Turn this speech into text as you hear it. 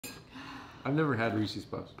I've never had Reese's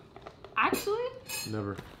Puffs. Actually?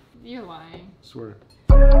 Never. You're lying. Swear.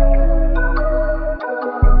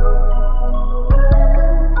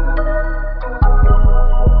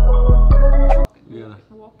 Yeah.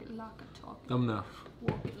 Walk it like a talker. Thumbnail.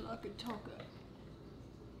 Walk it like a talker.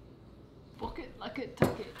 Walk it like a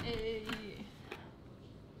talker. Hey.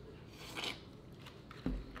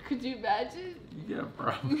 Could you imagine? Yeah,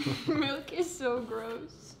 bro. Milk is so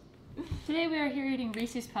gross. Today we are here eating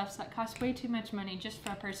Reese's Puffs that cost way too much money just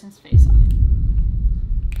for a person's face on it.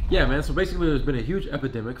 Yeah, man. So basically, there's been a huge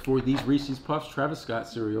epidemic for these Reese's Puffs Travis Scott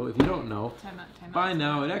cereal. If you don't know, Time out. by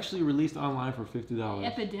now it actually released online for $50.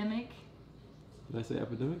 Epidemic? Did I say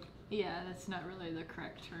epidemic? Yeah, that's not really the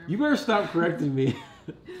correct term. You better stop correcting me.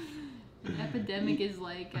 Epidemic is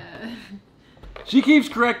like, She keeps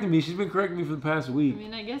correcting me. She's been correcting me for the past I week.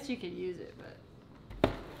 mean, I guess you could use it, but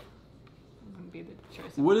it wouldn't be the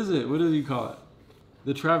choice. What is it? What do you call it?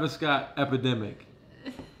 The Travis Scott epidemic.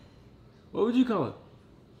 What would you call it?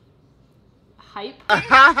 Hype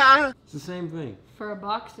It's the same thing. for a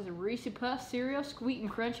box of Reese's Puffs cereal, sweet and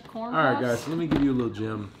crunchy corn All right, puffs. guys. So let me give you a little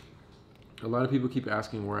gem. A lot of people keep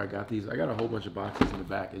asking where I got these. I got a whole bunch of boxes in the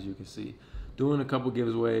back, as you can see. Doing a couple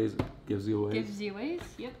giveaways. Giveaways?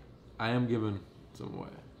 Yep. I am giving some away.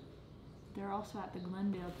 They're also at the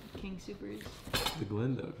Glendale King Supers. The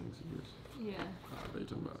Glendale King Supers. Yeah. What are you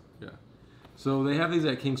talking about? Yeah. So they have these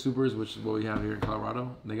at King Supers, which is what we have here in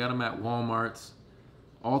Colorado. They got them at Walmarts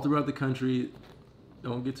all throughout the country.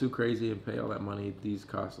 Don't get too crazy and pay all that money. These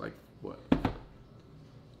cost like what?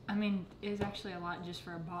 I mean, it's actually a lot just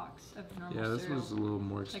for a box of normal Yeah, this cereal. was a little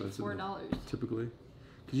more It's like expensive than $4. typically.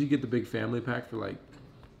 Cause you get the big family pack for like,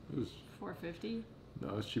 it was $4.50.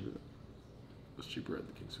 no, it's cheaper. It was cheaper at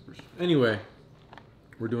the King Supers. Anyway,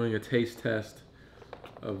 we're doing a taste test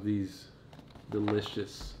of these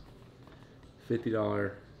delicious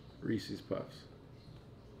 $50 Reese's Puffs.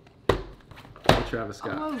 By Travis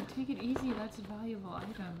Scott. Oh, take it easy. That's valuable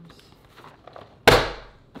items.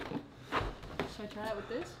 Should I try it with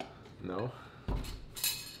this? No.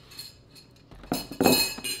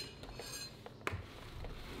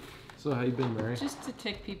 So how you been, Mary? Just to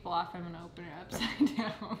tick people off, I'm gonna open it upside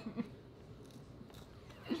down.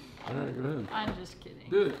 All right, go ahead. I'm just kidding.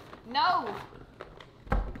 Do it. No!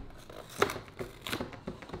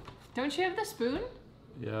 Don't you have the spoon?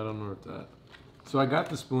 Yeah, I don't know where it's at. So I got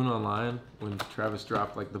the spoon online when Travis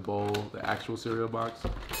dropped like the bowl, the actual cereal box.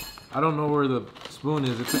 I don't know where the spoon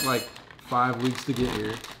is. It took like 5 weeks to get here.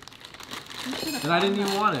 You should have And I didn't found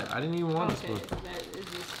even that. want it. I didn't even want Okay, the spoon. that is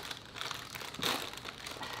just...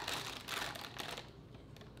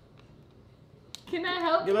 Can I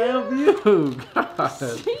help Can you? I help you? God.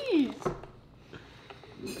 Jeez.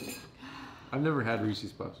 I've never had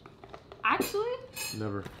Reese's Puffs. Actually?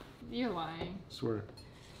 Never. You're lying. Swear.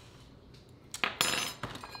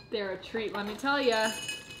 They're a treat, let me tell ya.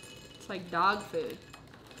 It's like dog food.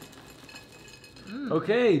 Mm.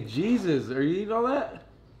 Okay, Jesus. Are you eating all that?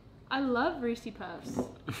 I love Reese's Puffs.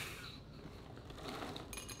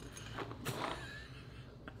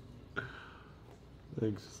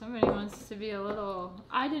 Thanks. Somebody wants to be a little...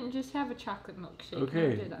 I didn't just have a chocolate milkshake, Okay,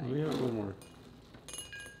 nor did I? we have a little more.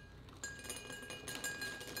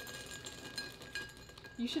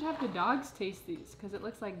 You should have the dogs taste these, because it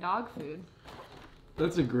looks like dog food.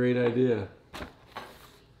 That's a great idea.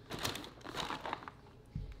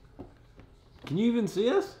 Can you even see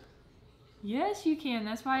us? Yes, you can.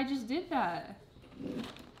 That's why I just did that.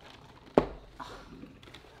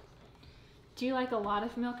 Do you like a lot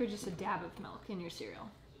of milk or just a dab of milk in your cereal?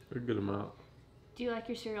 A good amount. Do you like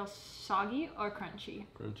your cereal soggy or crunchy?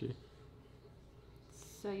 Crunchy.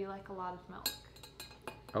 So you like a lot of milk.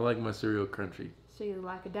 I like my cereal crunchy. So you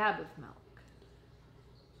like a dab of milk.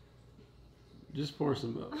 Just pour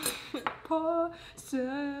some milk. Pour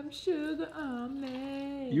some sugar on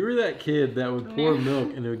me. You were that kid that would pour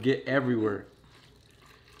milk and it would get everywhere.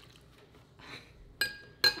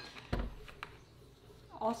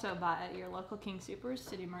 Also buy at your local King Supers,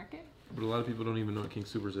 City Market. But a lot of people don't even know what King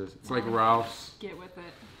Supers is. It's like Ralph's, Get with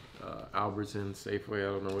it. Albertsons, Safeway,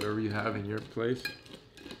 I don't know, whatever you have in your place.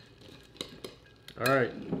 All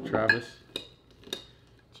right, Travis.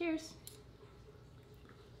 Cheers.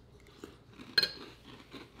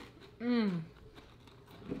 Mmm.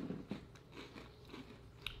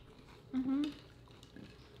 Mm-hmm.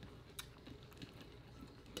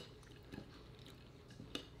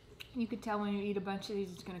 You could tell when you eat a bunch of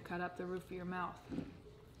these, it's going to cut up the roof of your mouth.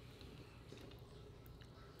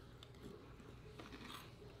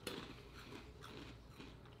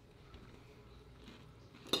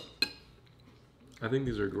 I think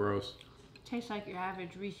these are gross. Tastes like your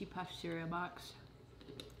average Reese's Puff cereal box.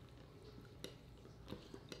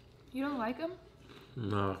 You don't like them?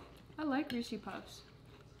 No, I like Reese's Puffs.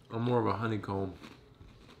 I'm more of a honeycomb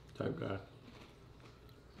type guy.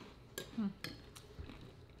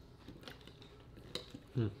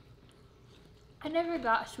 I never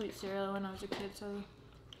got sweet cereal when I was a kid, so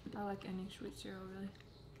I like any sweet cereal really.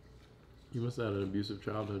 You must have had an abusive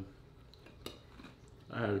childhood.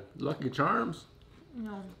 I had Lucky Charms.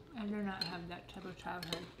 No, I do not have that type of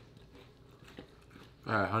childhood.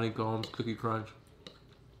 I had Honeycombs, Cookie Crunch,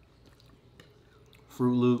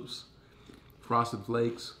 Fruit Loops, Frosted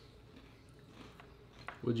Flakes.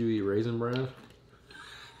 Would you eat Raisin Bran?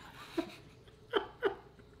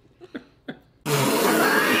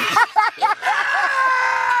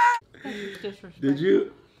 That's disrespectful. Did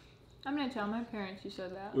you? I'm gonna tell my parents you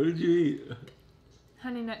said that. What did you eat?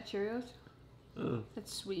 Honey Nut Cheerios. Oh.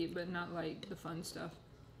 That's sweet, but not like the fun stuff.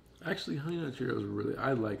 Actually, Honey Nut Cheerios are really.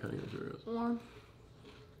 I like Honey Nut Cheerios. Or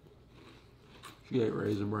She ate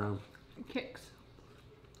Raisin Bran. Kicks.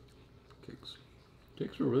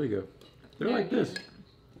 Kicks were really good. They're Yeah, like this.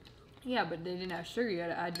 Yeah, but they didn't have sugar. You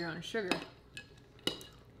gotta add your own sugar.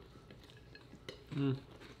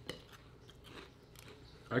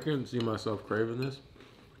 I couldn't see myself craving this.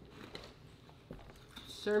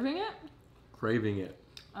 Serving it? Craving it.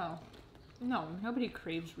 Oh. No, nobody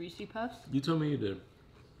craves Reese's Puffs. You told me you did.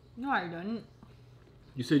 No, I didn't.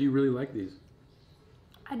 You said you really like these.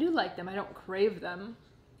 I do like them. I don't crave them.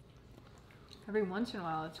 Every once in a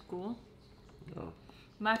while, it's cool. Oh,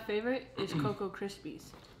 My favorite is Cocoa Krispies.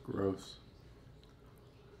 gross.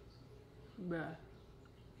 Bruh.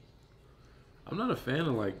 I'm not a fan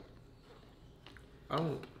of like. I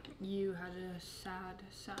don't. You had a sad,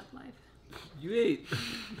 sad life. You ate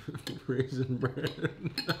Raisin Bran.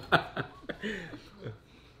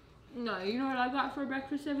 No, you know what I got for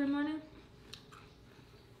breakfast every morning?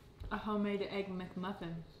 A homemade egg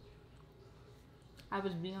McMuffin. I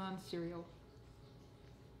was beyond cereal.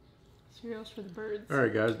 Cereal's for the birds. All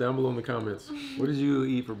right, guys, down below in the comments, what did you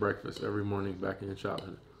eat for breakfast every morning back in your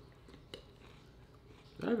childhood?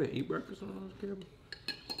 Did I even eat breakfast when I was a kid?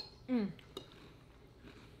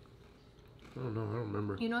 I don't know. I don't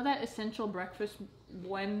remember. You know that essential breakfast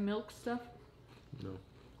blend milk stuff? No.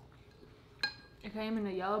 It came in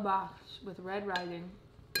a yellow box with red writing.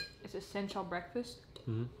 It's essential breakfast.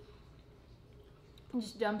 Mm-hmm. You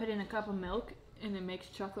just dump it in a cup of milk and it makes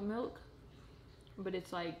chocolate milk. But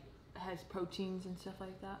it's like, has proteins and stuff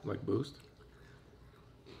like that. Like Boost?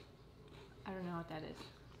 I don't know what that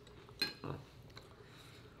is. Oh.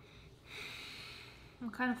 I'm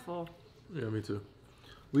kind of full. Yeah, me too.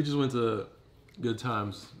 We just went to Good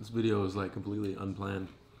Times. This video is like completely unplanned.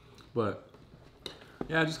 But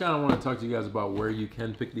yeah, I just kind of want to talk to you guys about where you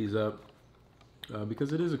can pick these up.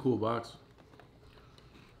 Because it is a cool box.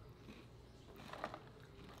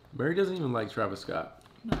 Mary doesn't even like Travis Scott.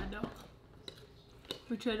 No, I don't.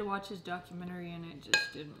 We tried to watch his documentary and it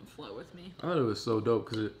just didn't flow with me. I thought it was so dope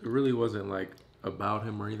because it really wasn't like about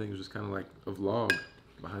him or anything. It was just kind of like a vlog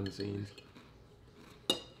behind the scenes.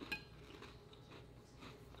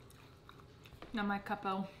 Not my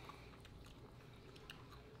cup-o.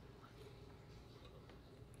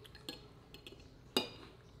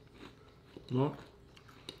 Well,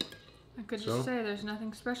 I could So? just say there's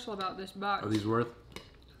nothing special about this box. are these worth?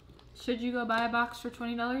 Should you go buy a box for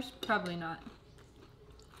 $20? Probably not.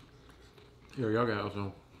 Here, y'all got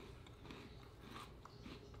some.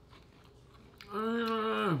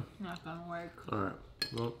 Not gonna work. Alright.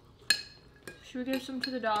 Well, Should we give some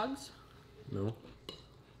to the dogs? no.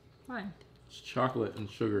 Fine. It's chocolate and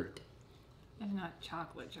sugar. It's not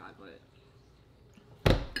chocolate.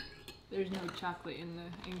 There's no chocolate in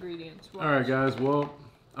the ingredients. Watch. Alright, guys. Well,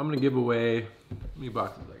 I'm going to give away. How many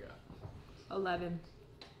boxes I got? 11.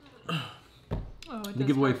 Oh, I'm going to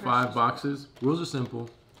give away 5 boxes. Rules are simple.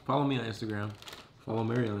 Follow me on Instagram. Follow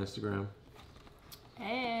Mary on Instagram.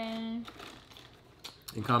 And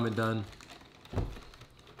And comment done.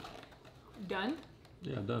 done?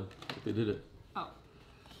 Yeah, done. Like they did it. Oh.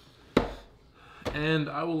 And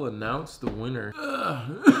I will announce the winner.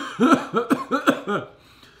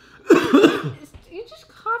 You just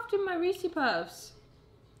coughed in my Reese's Puffs.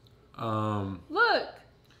 Look.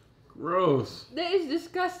 Gross. That is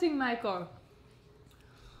disgusting, Michael.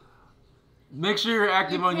 Make sure you're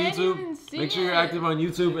active You on can't YouTube. even see Make sure you're it. active on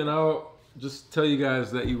YouTube, and I'll just tell you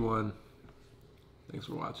guys that you won. Thanks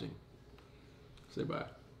for watching. Say bye.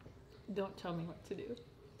 Don't tell me what to do.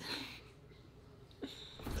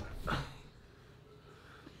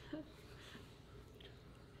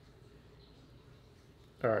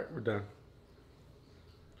 All right, we're done.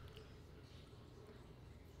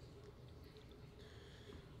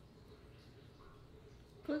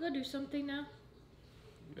 Can we go do something now?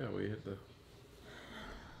 Yeah, we hit the